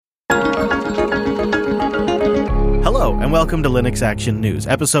Hello, and welcome to Linux Action News,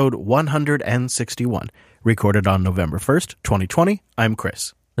 episode 161, recorded on November 1st, 2020. I'm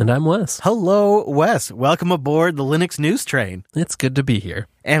Chris. And I'm Wes. Hello, Wes. Welcome aboard the Linux News Train. It's good to be here.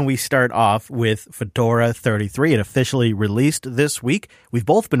 And we start off with Fedora 33. It officially released this week. We've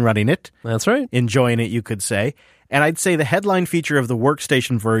both been running it. That's right. Enjoying it, you could say. And I'd say the headline feature of the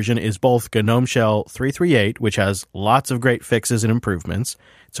workstation version is both GNOME Shell 338, which has lots of great fixes and improvements.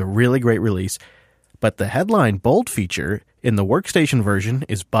 It's a really great release. But the headline bold feature in the workstation version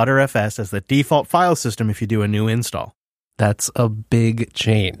is Btrfs as the default file system if you do a new install. That's a big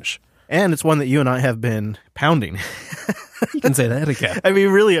change. And it's one that you and I have been pounding. You can say that again. I mean,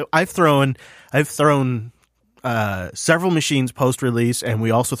 really, I've thrown several machines post-release, and we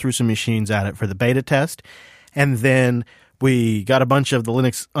also threw some machines at it for the beta test. And then we got a bunch of the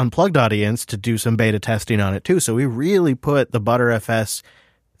Linux Unplugged audience to do some beta testing on it, too. So we really put the Btrfs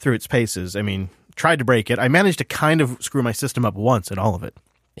through its paces. I mean, tried to break it. I managed to kind of screw my system up once in all of it.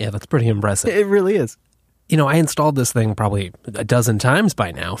 Yeah, that's pretty impressive. It really is. You know, I installed this thing probably a dozen times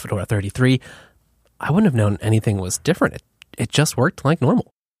by now, Fedora 33. I wouldn't have known anything was different. It just worked like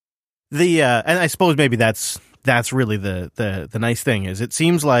normal. And I suppose maybe that's really the nice thing is it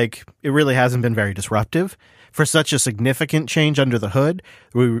seems like it really hasn't been very disruptive for such a significant change under the hood.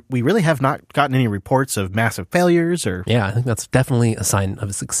 We really have not gotten any reports of massive failures or. Yeah, I think that's definitely a sign of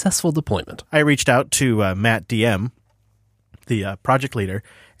a successful deployment. I reached out to Matt DM, the project leader,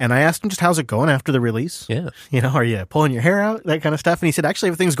 and I asked him just how's it going after the release? Yeah. You know, are you pulling your hair out? That kind of stuff. And he said, actually,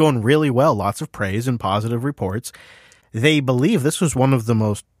 everything's going really well. Lots of praise and positive reports. They believe this was one of the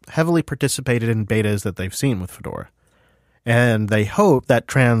most heavily participated in betas that they've seen with Fedora. And they hope that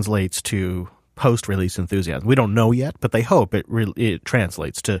translates to post-release enthusiasm. We don't know yet, but they hope it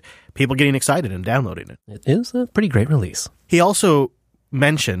translates to people getting excited and downloading it. It is a pretty great release. He also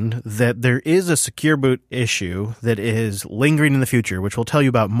mentioned that there is a secure boot issue that is lingering in the future, which we'll tell you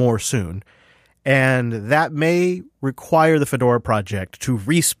about more soon. And that may require the Fedora project to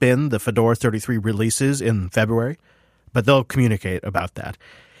respin the Fedora 33 releases in February, but they'll communicate about that.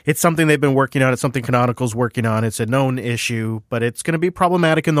 It's something they've been working on. It's something Canonical's working on. It's a known issue, but it's going to be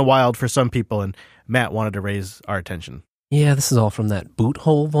problematic in the wild for some people, and Matt wanted to raise our attention. Yeah, this is all from that boot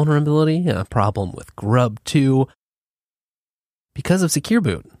hole vulnerability, a problem with Grub2. Because of Secure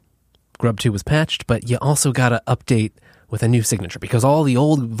Boot, Grub2 was patched, but you also got to update with a new signature because all the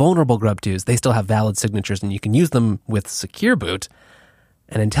old vulnerable Grub2s, they still have valid signatures and you can use them with Secure Boot.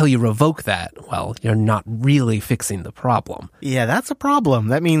 And until you revoke that, well, you're not really fixing the problem. Yeah, that's a problem.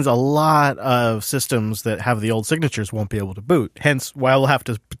 That means a lot of systems that have the old signatures won't be able to boot. Hence, why we'll have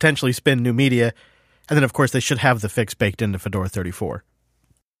to potentially spin new media. And then, of course, they should have the fix baked into Fedora 34.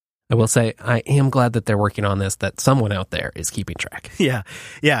 I will say, I am glad that they're working on this, that someone out there is keeping track. Yeah,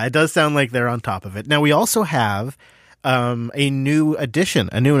 it does sound like they're on top of it. Now, we also have a new edition,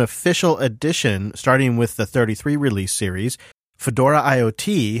 an official edition, starting with the 33 release series. Fedora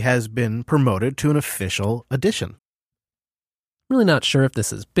IoT has been promoted to an official edition. Really not sure if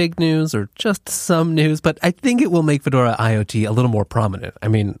this is big news or just some news, but I think it will make Fedora IoT a little more prominent. I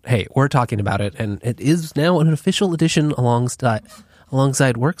mean, hey, we're talking about it, and it is now an official edition alongside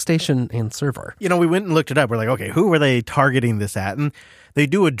Workstation and Server. You know, we went and looked it up. We're like, okay, who were they targeting this at? And they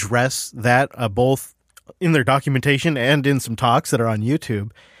do address that both in their documentation and in some talks that are on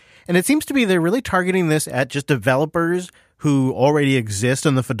YouTube. And it seems to be they're really targeting this at just developers who already exist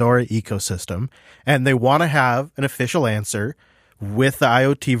in the Fedora ecosystem, and they want to have an official answer with the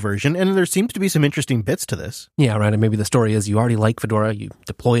IoT version, and there seems to be some interesting bits to this. Yeah, right, and maybe the story is you already like Fedora, you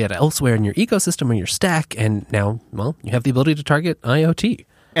deploy it elsewhere in your ecosystem or your stack, and now, well, you have the ability to target IoT.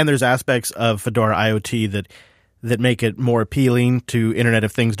 And there's aspects of Fedora IoT that make it more appealing to Internet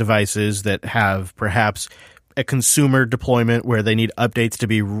of Things devices that have perhaps a consumer deployment where they need updates to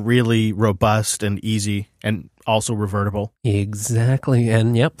be really robust and easy and also revertible. Exactly.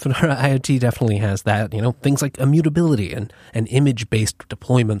 And yep, Fedora IoT definitely has that, you know, things like immutability and image-based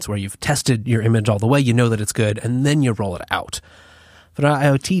deployments where you've tested your image all the way, you know that it's good, and then you roll it out. Fedora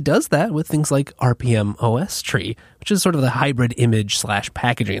IoT does that with things like RPM OS Tree, which is sort of the hybrid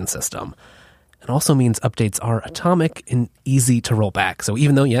image/packaging system. It also means updates are atomic and easy to roll back. So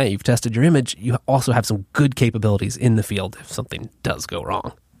even though, yeah, you've tested your image, you also have some good capabilities in the field if something does go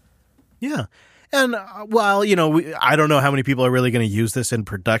wrong. Yeah. And while, you know, I don't know how many people are really going to use this in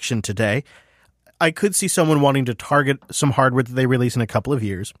production today. I could see someone wanting to target some hardware that they release in a couple of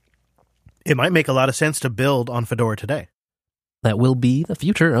years. It might make a lot of sense to build on Fedora today. That will be the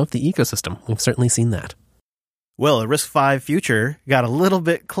future of the ecosystem. We've certainly seen that. Well, the RISC-V future got a little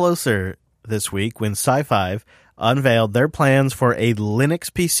bit closer this week when Sci5 unveiled their plans for a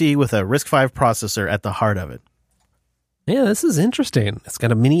Linux PC with a RISC-V processor at the heart of it. Yeah, this is interesting. It's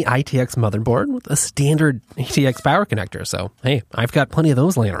got a mini ITX motherboard with a standard ATX power connector. So, hey, I've got plenty of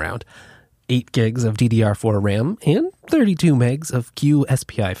those laying around. 8 gigs of DDR4 RAM and 32 megs of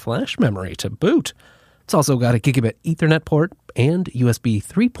QSPI flash memory to boot. It's also got a gigabit Ethernet port and USB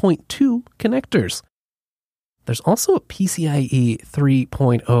 3.2 connectors. There's also a PCIe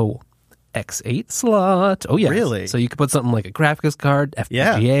 3.0 X8 slot. Oh, yeah. Really? So you could put something like a graphics card,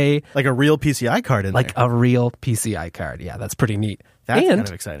 FPGA. Yeah, like a real PCI card in like there. a real PCI card. Yeah, that's pretty neat. That's and kind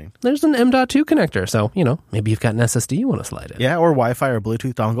of exciting. There's an M.2 connector. So, maybe you've got an SSD you want to slide in. Yeah, or Wi-Fi or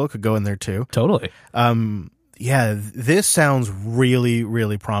Bluetooth dongle could go in there too. Totally. Yeah, this sounds really,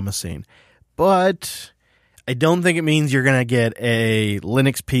 really promising. But I don't think it means you're going to get a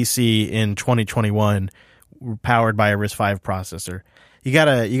Linux PC in 2021 powered by a RISC-V processor. You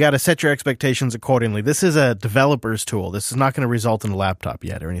gotta set your expectations accordingly. This is a developer's tool. This is not going to result in a laptop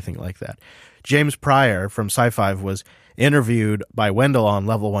yet or anything like that. James Pryor from Sci5 was interviewed by Wendell on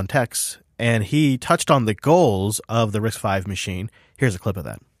Level 1 Techs, and he touched on the goals of the RISC-V machine. Here's a clip of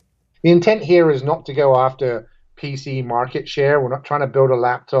that. The intent here is not to go after PC market share. We're not trying to build a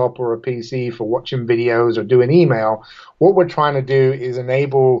laptop or a PC for watching videos or doing email. What we're trying to do is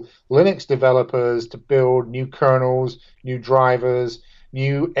enable Linux developers to build new kernels, new drivers,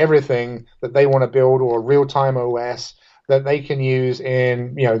 new everything that they want to build, or real-time OS that they can use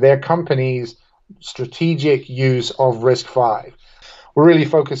in their company's strategic use of RISC-V. We're really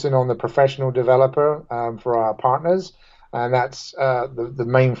focusing on the professional developer for our partners, and that's the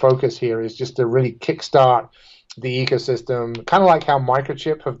main focus here is just to really kickstart the ecosystem, kind of like how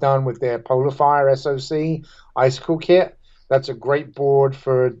Microchip have done with their PolarFire SoC Icicle kit. That's a great board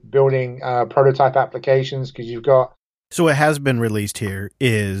for building prototype applications because you've got. So what has been released here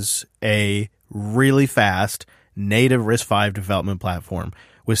is a really fast native RISC-V development platform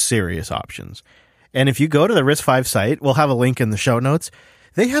with serious options. And if you go to the RISC-V site, we'll have a link in the show notes.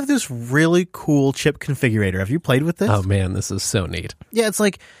 They have this really cool chip configurator. Have you played with this? Oh, man, this is so neat. Yeah, it's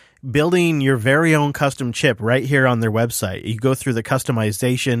like building your very own custom chip right here on their website. You go through the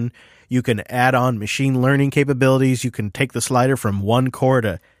customization. You can add on machine learning capabilities. You can take the slider from 1 core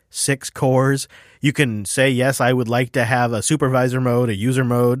to 6 cores. You can say, yes, I would like to have a supervisor mode, a user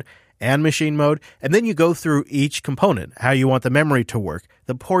mode, and machine mode. And then you go through each component, how you want the memory to work,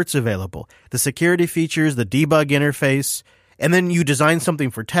 the ports available, the security features, the debug interface. And then you design something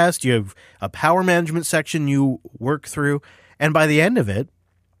for test. You have a power management section you work through. And by the end of it,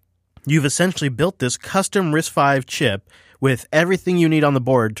 you've essentially built this custom RISC-V chip with everything you need on the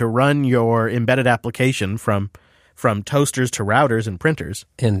board to run your embedded application from toasters to routers and printers.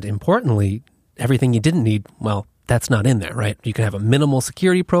 And importantly, everything you didn't need, well, that's not in there, right? You can have a minimal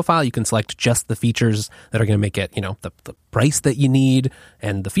security profile. You can select just the features that are going to make it, the price that you need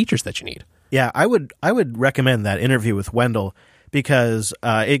and the features that you need. Yeah, I would recommend that interview with Wendell because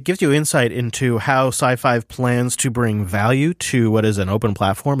it gives you insight into how Sci5 plans to bring value to what is an open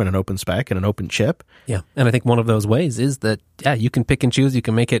platform and an open spec and an open chip. Yeah, and I think one of those ways is that, you can pick and choose. You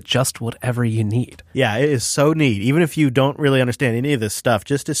can make it just whatever you need. Yeah, it is so neat. Even if you don't really understand any of this stuff,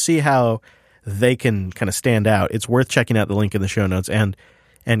 just to see how they can kind of stand out, it's worth checking out the link in the show notes and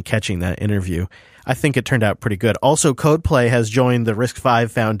catching that interview. I think it turned out pretty good. Also, CodePlay has joined the RISC-V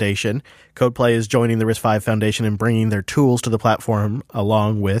Foundation. CodePlay is joining the RISC-V Foundation and bringing their tools to the platform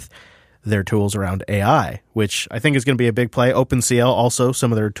along with their tools around AI, which I think is going to be a big play. OpenCL also,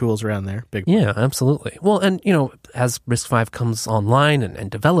 some of their tools around there. Big play. Yeah, absolutely. Well, and, as RISC-V comes online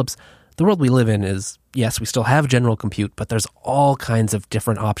and develops, the world we live in is, yes, we still have general compute, but there's all kinds of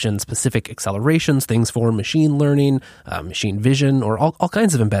different options, specific accelerations, things for machine learning, machine vision, or all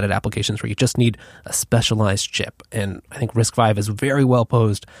kinds of embedded applications where you just need a specialized chip. And I think RISC-V is very well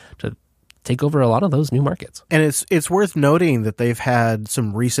posed to take over a lot of those new markets. And it's worth noting that they've had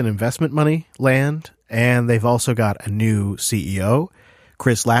some recent investment money land, and they've also got a new CEO,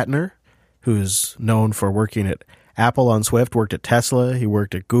 Chris Latner, who's known for working at Apple on Swift, worked at Tesla. He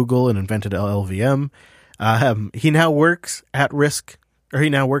worked at Google and invented LLVM. He now works at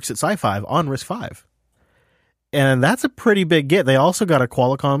Sci5 on RISC-V. And that's a pretty big get. They also got a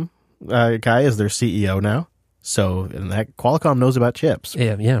Qualcomm guy as their CEO now. So, and that Qualcomm knows about chips.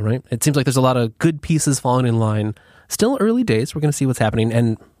 Yeah, right. It seems like there's a lot of good pieces falling in line. Still early days. We're going to see what's happening.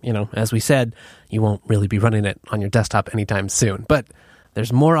 And, as we said, you won't really be running it on your desktop anytime soon. But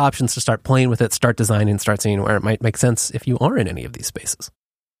there's more options to start playing with it, start designing, start seeing where it might make sense if you are in any of these spaces.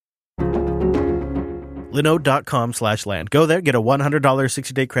 Linode.com/land. Go there, get a $100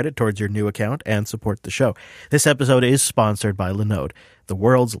 60-day credit towards your new account, and support the show. This episode is sponsored by Linode. the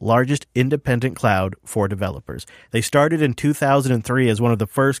world's largest independent cloud for developers. They started in 2003 as one of the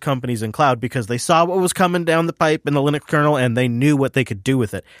first companies in cloud because they saw what was coming down the pipe in the Linux kernel and they knew what they could do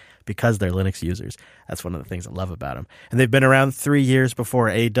with it because they're Linux users. That's one of the things I love about them. And they've been around 3 years before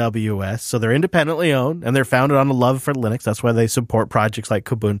AWS, so they're independently owned and they're founded on a love for Linux. That's why they support projects like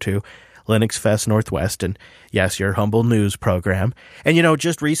Kubuntu, Linux Fest Northwest, and yes, your humble news program. And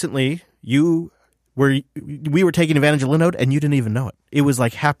just recently, we were taking advantage of Linode and you didn't even know it. It was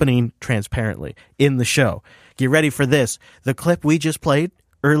like happening transparently in the show. Get ready for this. The clip we just played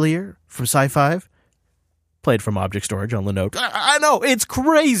earlier from Sci5 played from object storage on Linode. I know, it's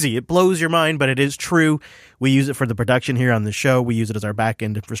crazy. It blows your mind, but it is true. We use it for the production here on the show. We use it as our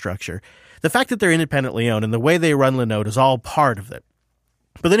back-end infrastructure. The fact that they're independently owned and the way they run Linode is all part of it.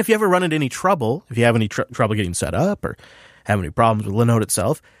 But then if you ever run into any trouble, if you have any trouble getting set up or have any problems with Linode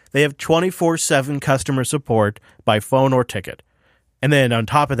itself, they have 24/7 customer support by phone or ticket. And then on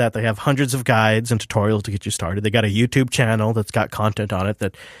top of that, they have hundreds of guides and tutorials to get you started. They got a YouTube channel that's got content on it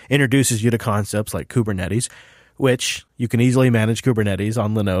that introduces you to concepts like Kubernetes, which you can easily manage Kubernetes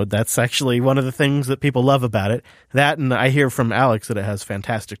on Linode. That's actually one of the things that people love about it. That, and I hear from Alex that it has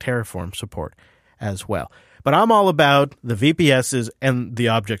fantastic Terraform support as well. But I'm all about the VPSs and the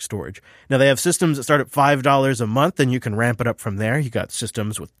object storage. Now, they have systems that start at $5 a month, and you can ramp it up from there. You got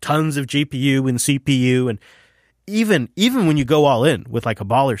systems with tons of GPU and CPU, and even when you go all in with like a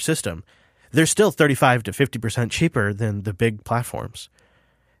baller system, they're still 35 to 50% cheaper than the big platforms.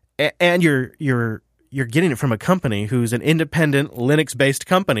 And you're getting it from a company who's an independent Linux-based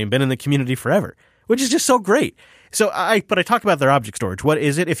company and been in the community forever, which is just so great. But I talk about their object storage. What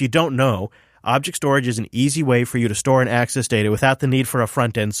is it? If you don't know, object storage is an easy way for you to store and access data without the need for a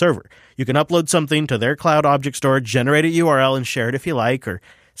front-end server. You can upload something to their cloud object storage, generate a URL and share it if you like, or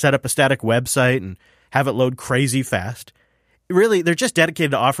set up a static website and have it load crazy fast. Really, they're just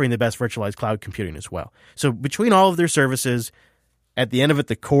dedicated to offering the best virtualized cloud computing as well. So between all of their services, at the end of it,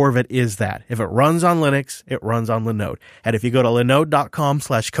 the core of it is that. If it runs on Linux, it runs on Linode. And if you go to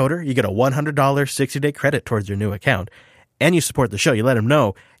linode.com/coder, you get a $100 60-day credit towards your new account. And you support the show. You let them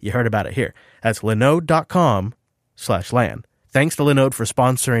know you heard about it here. That's linode.com/LAN. Thanks to Linode for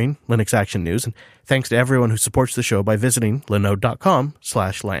sponsoring Linux Action News. And thanks to everyone who supports the show by visiting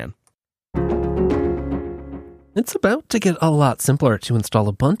linode.com/LAN. It's about to get a lot simpler to install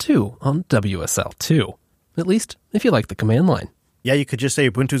Ubuntu on WSL too. At least if you like the command line. Yeah, you could just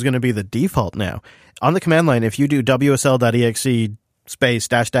say Ubuntu is going to be the default now. On the command line, if you do wsl.exe space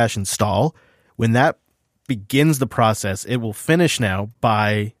 -- install, when that begins the process, it will finish now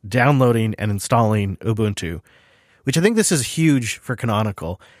by downloading and installing Ubuntu, which I think this is huge for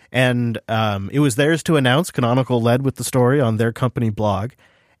Canonical. And it was theirs to announce. Canonical led with the story on their company blog.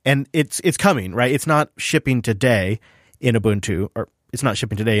 And it's coming, right? It's not shipping today in Ubuntu, or it's not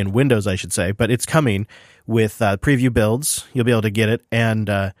shipping today in Windows, I should say, but it's coming with preview builds. You'll be able to get it. And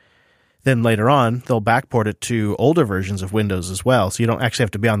then later on, they'll backport it to older versions of Windows as well. So you don't actually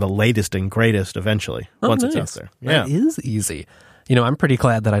have to be on the latest and greatest eventually once it's out there. Yeah. That is easy. I'm pretty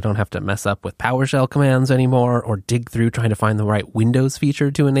glad that I don't have to mess up with PowerShell commands anymore or dig through trying to find the right Windows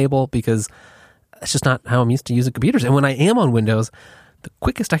feature to enable, because that's just not how I'm used to using computers. And when I am on Windows, the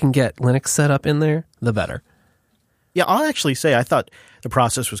quickest I can get Linux set up in there, the better. Yeah, I'll actually say I thought the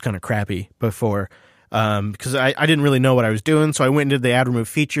process was kind of crappy before, because I didn't really know what I was doing. So I went and did the add remove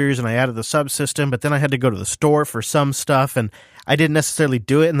features and I added the subsystem, but then I had to go to the store for some stuff and I didn't necessarily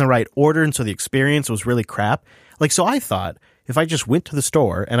do it in the right order. And so the experience was really crap. So I thought if I just went to the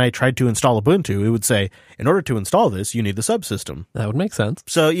store and I tried to install Ubuntu, it would say, in order to install this, you need the subsystem. That would make sense.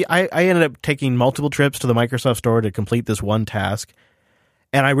 So I ended up taking multiple trips to the Microsoft store to complete this one task.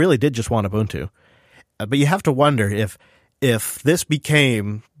 And I really did just want Ubuntu. But you have to wonder if this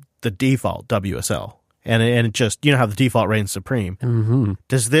became the default WSL and it just, how the default reigns supreme. Mm-hmm.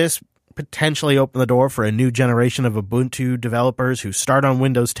 Does this potentially open the door for a new generation of Ubuntu developers who start on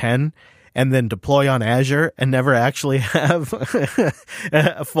Windows 10 and then deploy on Azure and never actually have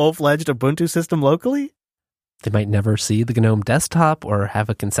a full-fledged Ubuntu system locally? They might never see the GNOME desktop or have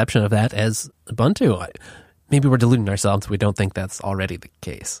a conception of that as Ubuntu. Maybe we're deluding ourselves. We don't think that's already the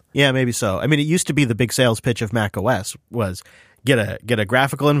case. Yeah, maybe so. I mean, it used to be the big sales pitch of Mac OS was get a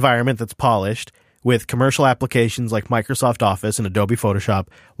graphical environment that's polished with commercial applications like Microsoft Office and Adobe Photoshop,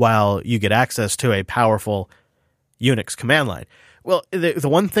 while you get access to a powerful Unix command line. Well, the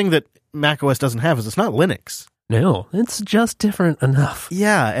one thing that Mac OS doesn't have is it's not Linux. No, it's just different enough.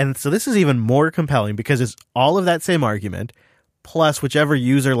 Yeah, and so this is even more compelling because it's all of that same argument, plus whichever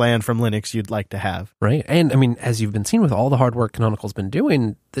user land from Linux you'd like to have. Right. And I mean, as you've been seeing with all the hard work Canonical's been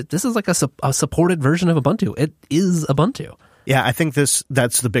doing, this is like a supported version of Ubuntu. It is Ubuntu. Yeah, I think that's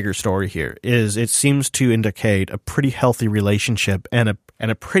the bigger story here, is it seems to indicate a pretty healthy relationship and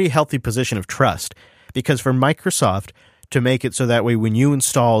a pretty healthy position of trust. Because for Microsoft to make it so that way when you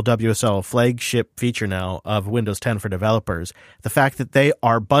install WSL flagship feature now of Windows 10 for developers, the fact that they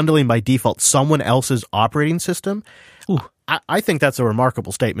are bundling by default someone else's operating system, I think that's a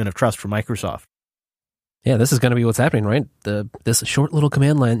remarkable statement of trust for Microsoft. Yeah, this is going to be what's happening, right? This short little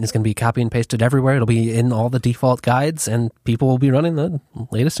command line is going to be copy and pasted everywhere. It'll be in all the default guides, and people will be running the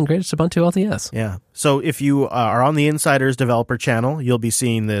latest and greatest Ubuntu LTS. Yeah. So if you are on the Insiders developer channel, you'll be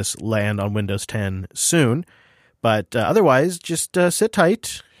seeing this land on Windows 10 soon. But otherwise, just sit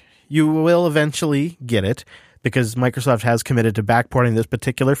tight. You will eventually get it, because Microsoft has committed to backporting this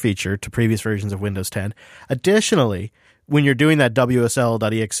particular feature to previous versions of Windows 10. Additionally, when you're doing that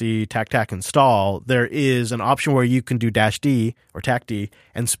WSL.exe tac install, there is an option where you can do -D or tac-D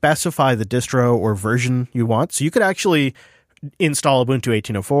and specify the distro or version you want. So you could actually install Ubuntu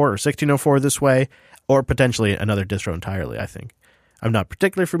 18.04 or 16.04 this way, or potentially another distro entirely, I think. I'm not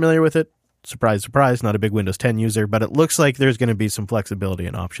particularly familiar with it. Surprise, surprise, not a big Windows 10 user, but it looks like there's going to be some flexibility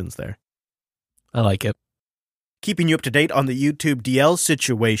and options there. I like it. Keeping you up to date on the YouTube DL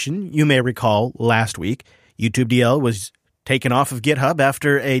situation, you may recall last week, YouTube DL was taken off of GitHub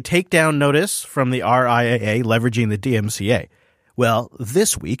after a takedown notice from the RIAA leveraging the DMCA. Well,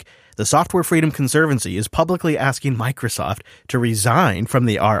 this week, the Software Freedom Conservancy is publicly asking Microsoft to resign from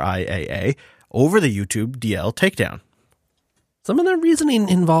the RIAA over the YouTube DL takedown. Some of their reasoning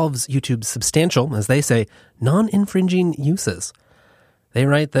involves YouTube's substantial, as they say, non-infringing uses. They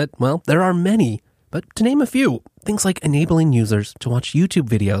write that, well, there are many, but to name a few, things like enabling users to watch YouTube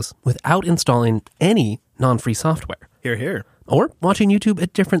videos without installing any non-free software. Hear, hear. Or watching YouTube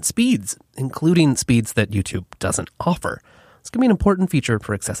at different speeds, including speeds that YouTube doesn't offer. This can be an important feature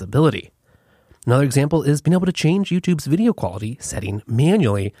for accessibility. Another example is being able to change YouTube's video quality setting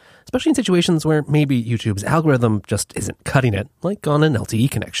manually, especially in situations where maybe YouTube's algorithm just isn't cutting it, like on an LTE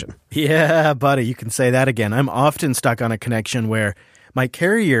connection. Yeah, buddy, you can say that again. I'm often stuck on a connection where my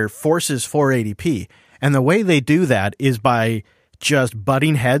carrier forces 480p, and the way they do that is by just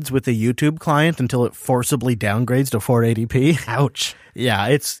butting heads with the YouTube client until it forcibly downgrades to 480p. Ouch. Yeah,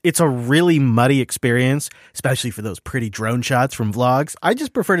 it's a really muddy experience, especially for those pretty drone shots from vlogs. I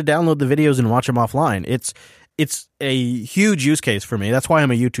just prefer to download the videos and watch them offline. It's a huge use case for me. That's why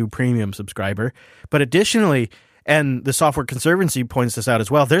I'm a YouTube Premium subscriber. But additionally, and the Software Conservancy points this out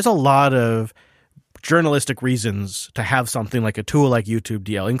as well, there's a lot of journalistic reasons to have something like a tool like YouTube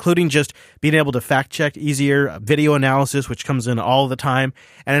DL, including just being able to fact check easier, video analysis, which comes in all the time.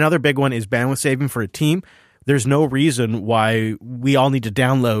 And another big one is bandwidth saving for a team. There's no reason why we all need to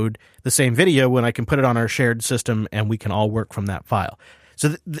download the same video when I can put it on our shared system and we can all work from that file.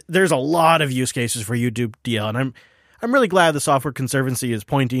 So there's a lot of use cases for YouTube DL, and I'm really glad the Software Conservancy is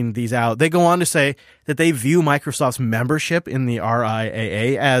pointing these out. They go on to say that they view Microsoft's membership in the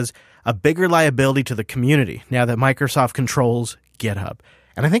RIAA as a bigger liability to the community now that Microsoft controls GitHub.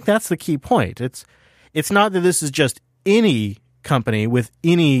 And I think that's the key point. It's not that this is just any company with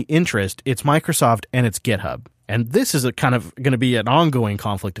any interest. It's Microsoft and it's GitHub. And this is a kind of going to be an ongoing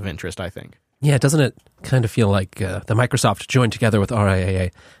conflict of interest, I think. Yeah, doesn't it kind of feel like the Microsoft joined together with RIAA?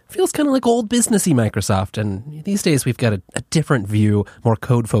 It feels kind of like old businessy Microsoft, and these days we've got a different view, more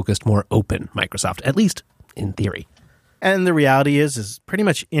code-focused, more open Microsoft, at least in theory. And the reality is pretty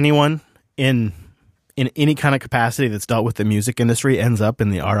much anyone in any kind of capacity that's dealt with the music industry ends up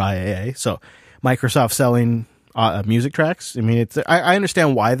in the RIAA. So Microsoft selling music tracks, I mean, I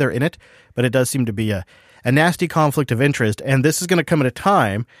understand why they're in it, but it does seem to be a nasty conflict of interest. And this is going to come at a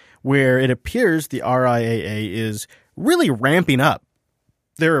time where it appears the RIAA is really ramping up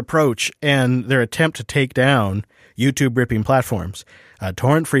their approach and their attempt to take down YouTube ripping platforms.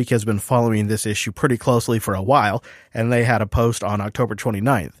 Torrent Freak has been following this issue pretty closely for a while, and they had a post on October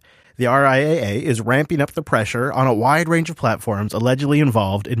 29th. The RIAA is ramping up the pressure on a wide range of platforms allegedly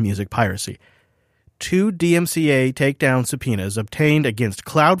involved in music piracy. 2 DMCA takedown subpoenas obtained against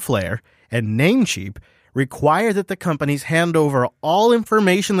Cloudflare and Namecheap require that the companies hand over all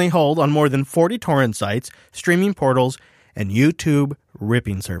information they hold on more than 40 torrent sites, streaming portals, and YouTube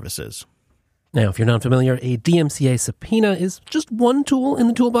ripping services. Now, if you're not familiar, a DMCA subpoena is just one tool in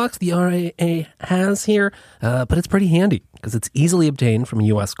the toolbox the RIAA has here, but it's pretty handy because it's easily obtained from a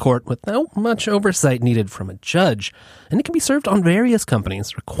U.S. court without much oversight needed from a judge, and it can be served on various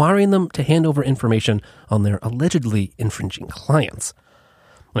companies, requiring them to hand over information on their allegedly infringing clients.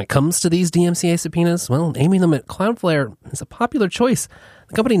 When it comes to these DMCA subpoenas, well, aiming them at Cloudflare is a popular choice.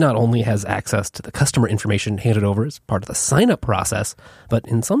 The company not only has access to the customer information handed over as part of the sign-up process, but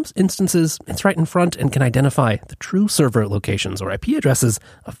in some instances, it's right in front and can identify the true server locations or IP addresses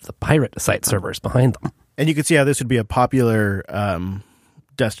of the pirate site servers behind them. And you can see how this would be a popular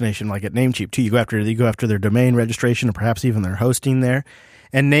destination like at Namecheap, too. You go after their domain registration or perhaps even their hosting there.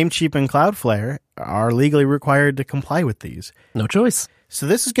 And Namecheap and Cloudflare are legally required to comply with these. No choice. So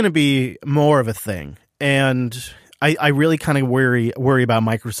this is going to be more of a thing. And I really kind of worry about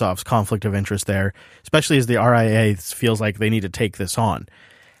Microsoft's conflict of interest there, especially as the RIA feels like they need to take this on.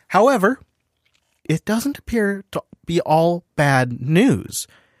 However, it doesn't appear to be all bad news.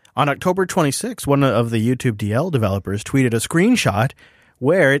 On October 26, one of the YouTube DL developers tweeted a screenshot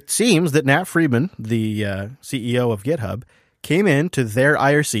where it seems that Nat Friedman, the CEO of GitHub, came into their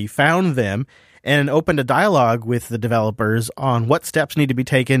IRC, found them, and opened a dialogue with the developers on what steps need to be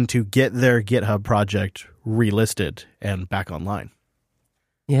taken to get their GitHub project relisted and back online.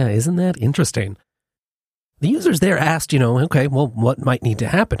 Yeah, isn't that interesting? The users there asked, okay, well, what might need to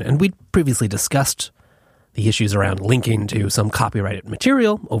happen? And we'd previously discussed the issues around linking to some copyrighted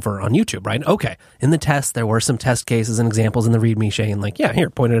material over on YouTube, right? Okay, in the test, there were some test cases and examples in the README chain, like, yeah, here,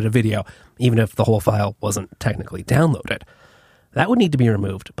 pointed at a video, even if the whole file wasn't technically downloaded. That would need to be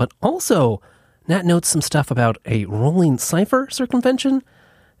removed. But also, Nat notes some stuff about a rolling cipher circumvention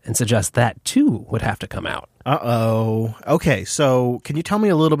and suggests that, too, would have to come out. Uh-oh. Okay, so can you tell me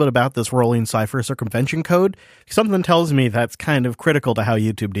a little bit about this rolling cipher circumvention code? Something tells me that's kind of critical to how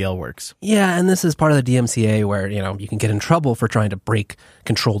YouTube DL works. Yeah, and this is part of the DMCA where, you can get in trouble for trying to break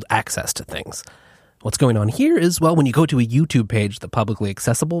controlled access to things. What's going on here is, well, when you go to a YouTube page, the publicly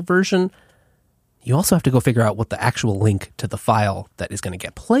accessible version, you also have to go figure out what the actual link to the file that is going to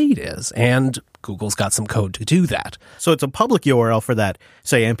get played is, and Google's got some code to do that. So it's a public URL for that,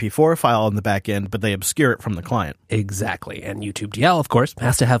 say, MP4 file on the back end, but they obscure it from the client. Exactly, and YouTube DL, of course,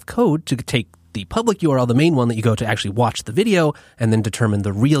 has to have code to take the public URL, the main one that you go to actually watch the video, and then determine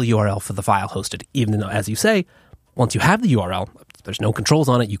the real URL for the file hosted, even though, as you say, once you have the URL, there's no controls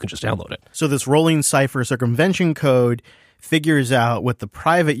on it, you can just download it. So this rolling cipher circumvention code figures out what the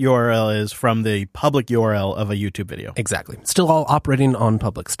private URL is from the public URL of a YouTube video. Exactly. Still all operating on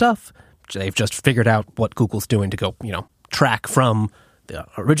public stuff. They've just figured out what Google's doing to go, track from the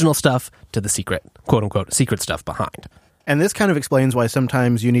original stuff to the secret, quote unquote, secret stuff behind. And this kind of explains why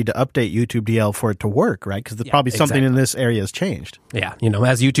sometimes you need to update YouTube DL for it to work, right? Because probably something in this area has changed. Yeah.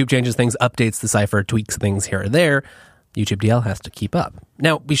 As YouTube changes things, updates the cipher, tweaks things here or there, YouTube DL has to keep up.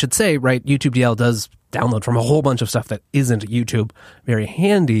 Now, we should say, right, YouTube DL does download from a whole bunch of stuff that isn't YouTube. Very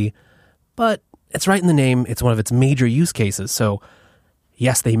handy, but it's right in the name. It's one of its major use cases. So,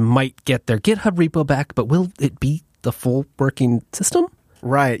 yes, they might get their GitHub repo back, but will it be the full working system?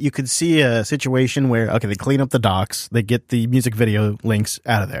 Right. You could see a situation where, okay, they clean up the docs, they get the music video links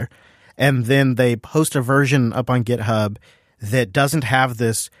out of there, and then they post a version up on GitHub that doesn't have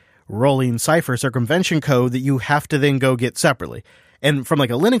this rolling cipher circumvention code that you have to then go get separately. And from like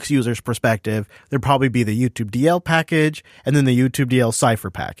a Linux user's perspective, there'd probably be the YouTube DL package and then the YouTube DL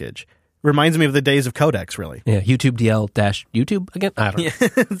cipher package. Reminds me of the days of Codex, really. Yeah, YouTube DL-YouTube again? I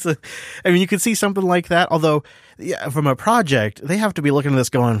don't know. You could see something like that. Although, from a project, they have to be looking at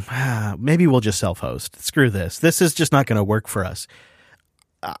this going, maybe we'll just self-host. Screw this. This is just not going to work for us.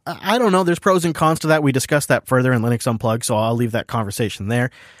 I don't know. There's pros and cons to that. We discussed that further in Linux Unplugged, so I'll leave that conversation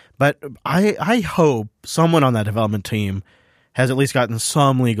there. But I hope someone on that development team has at least gotten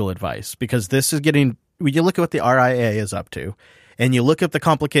some legal advice, because this is getting, when you look at what the RIA is up to, and you look at the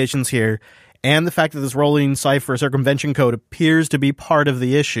complications here, and the fact that this rolling cipher circumvention code appears to be part of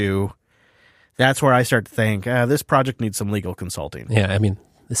the issue, that's where I start to think, this project needs some legal consulting. Yeah,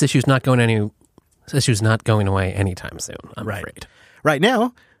 this issue's not going away anytime soon, I'm afraid. Right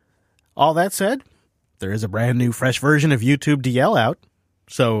now, all that said, there is a brand new, fresh version of YouTube DL out,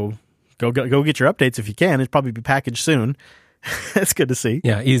 so go get your updates if you can. It'll probably be packaged soon. That's good to see.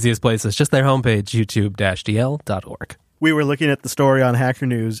 Yeah, easiest place is just their homepage, youtube-dl.org. We were looking at the story on Hacker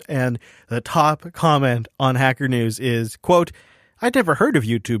News, and the top comment on Hacker News is, quote, "I'd never heard of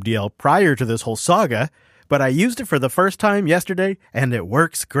YouTube DL prior to this whole saga, but I used it for the first time yesterday, and it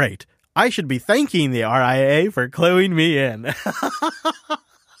works great. I should be thanking the RIA for cluing me in."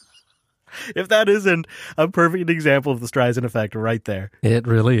 If that isn't a perfect example of the Streisand effect right there. It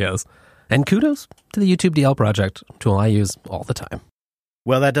really is. And kudos to the YouTube DL project, a tool I use all the time.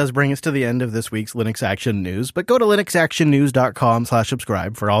 Well, that does bring us to the end of this week's Linux Action News, but go to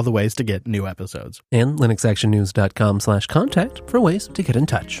linuxactionnews.com/subscribe for all the ways to get new episodes. And linuxactionnews.com/contact for ways to get in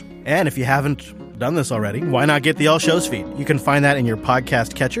touch. And if you haven't done this already, why not get the All Shows feed? You can find that in your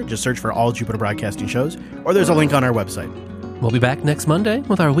podcast catcher. Just search for All Jupiter Broadcasting Shows, or there's a link on our website. We'll be back next Monday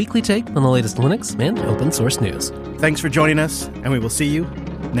with our weekly take on the latest Linux and open source news. Thanks for joining us, and we will see you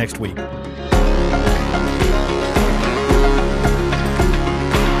next week.